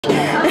My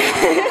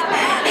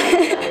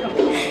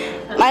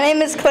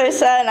name is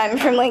Clarissa, and I'm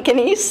from Lincoln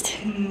East.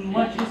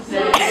 What you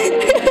say?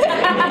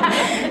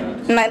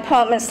 My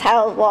poem is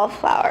titled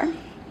Wallflower.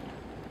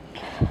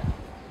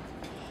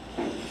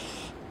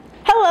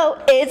 Hello,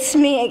 it's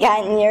me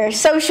again, your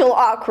social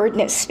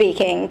awkwardness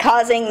speaking,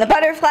 causing the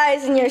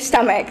butterflies in your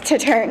stomach to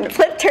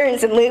flip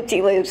turns and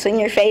loop-de-loops when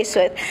you're faced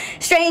with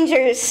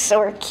strangers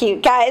or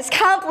cute guys.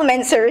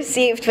 Compliments are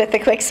received with a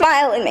quick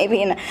smile and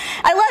maybe an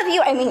I love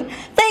you,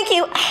 thank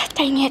you,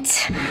 dang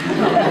it.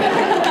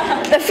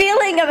 The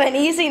feeling of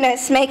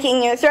uneasiness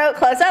making your throat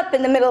close up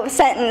in the middle of a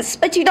sentence,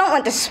 but you don't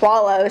want to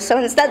swallow, so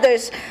instead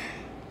there's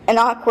an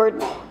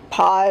awkward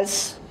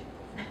pause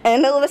in the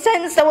middle of a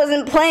sentence that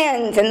wasn't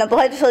planned, and the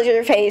blood fills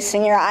your face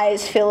and your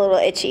eyes feel a little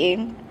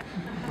itchy.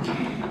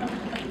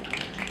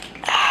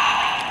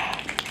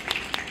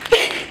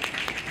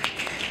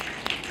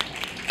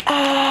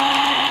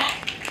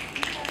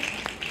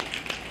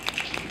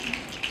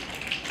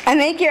 I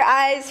make your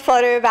eyes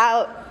flutter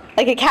about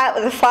like a cat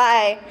with a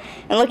fly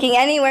and looking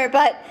anywhere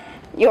but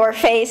your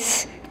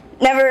face,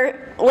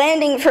 never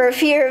landing for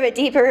fear of a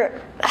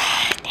deeper...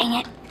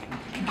 dang it.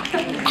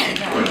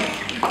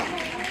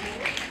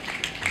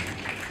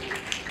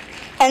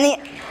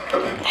 And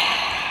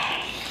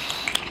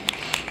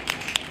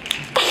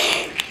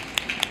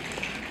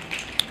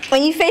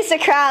when you face a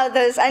crowd,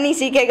 those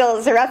uneasy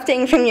giggles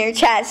erupting from your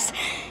chest,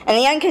 and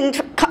the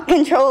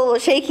uncontrollable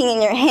shaking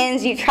in your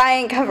hands you try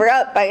and cover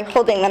up by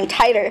holding them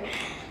tighter,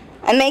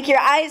 and make your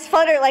eyes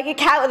flutter like a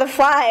cat with a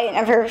fly,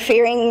 never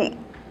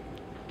fearing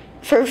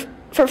for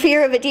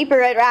fear of a deeper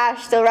red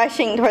rash still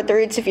rushing toward the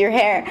roots of your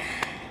hair.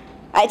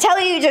 I tell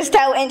you just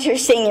how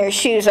interesting your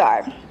shoes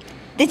are.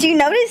 Did you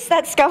notice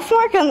that scuff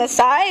mark on the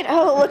side?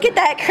 Oh, look at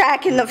that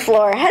crack in the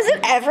floor. Has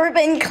it ever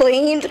been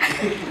cleaned?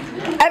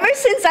 Ever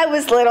since I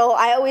was little,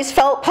 I always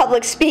felt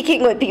public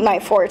speaking would be my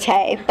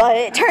forte, but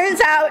it turns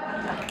out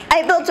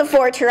I built a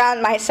fort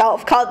around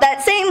myself called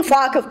that same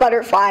flock of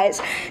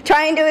butterflies,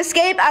 trying to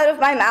escape out of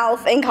my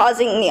mouth and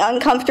causing the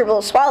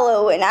uncomfortable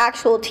swallow and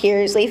actual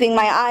tears leaving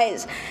my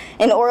eyes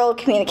in oral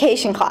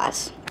communication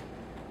class.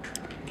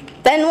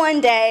 Then one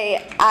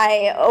day,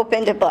 I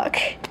opened a book,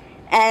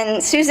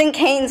 and Susan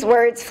Cain's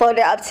words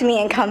floated up to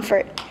me in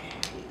comfort.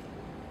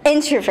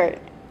 Introvert.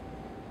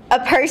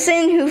 A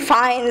person who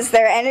finds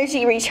their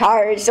energy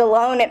recharged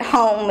alone at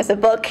home with a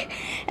book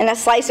and a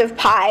slice of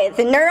pie.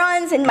 The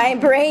neurons in my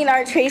brain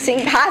are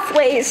tracing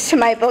pathways to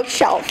my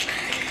bookshelf,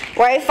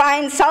 where I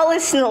find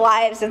solace in the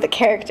lives of the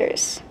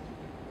characters.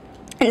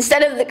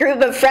 Instead of the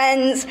group of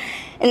friends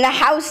in the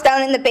house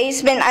down in the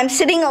basement, I'm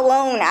sitting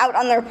alone out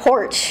on their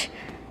porch,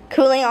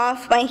 cooling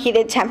off my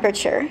heated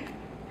temperature.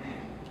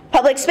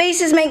 Public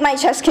spaces make my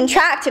chest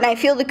contract and I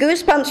feel the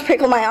goosebumps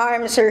prickle my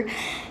arms, or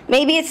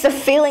maybe it's the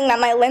feeling that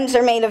my limbs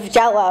are made of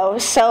jello,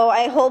 so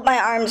I hold my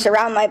arms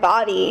around my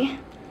body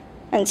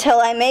until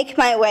I make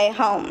my way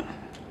home.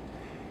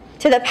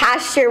 To the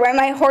pasture where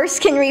my horse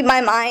can read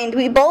my mind,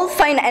 we both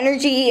find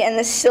energy in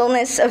the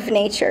stillness of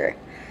nature.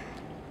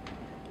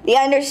 The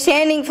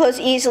understanding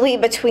flows easily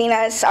between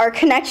us, our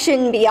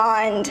connection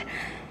beyond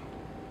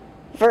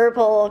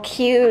verbal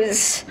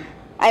cues.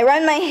 I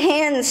run my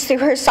hands through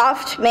her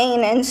soft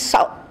mane and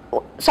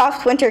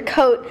soft winter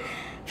coat,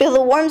 feel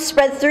the warmth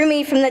spread through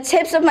me from the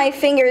tips of my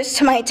fingers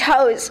to my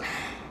toes.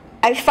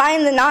 I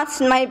find the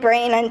knots in my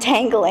brain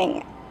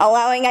untangling,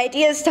 allowing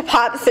ideas to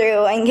pop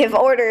through and give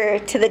order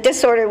to the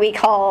disorder we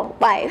call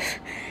life.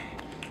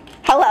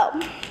 Hello,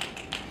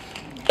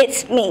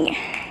 it's me,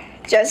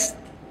 just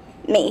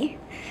me.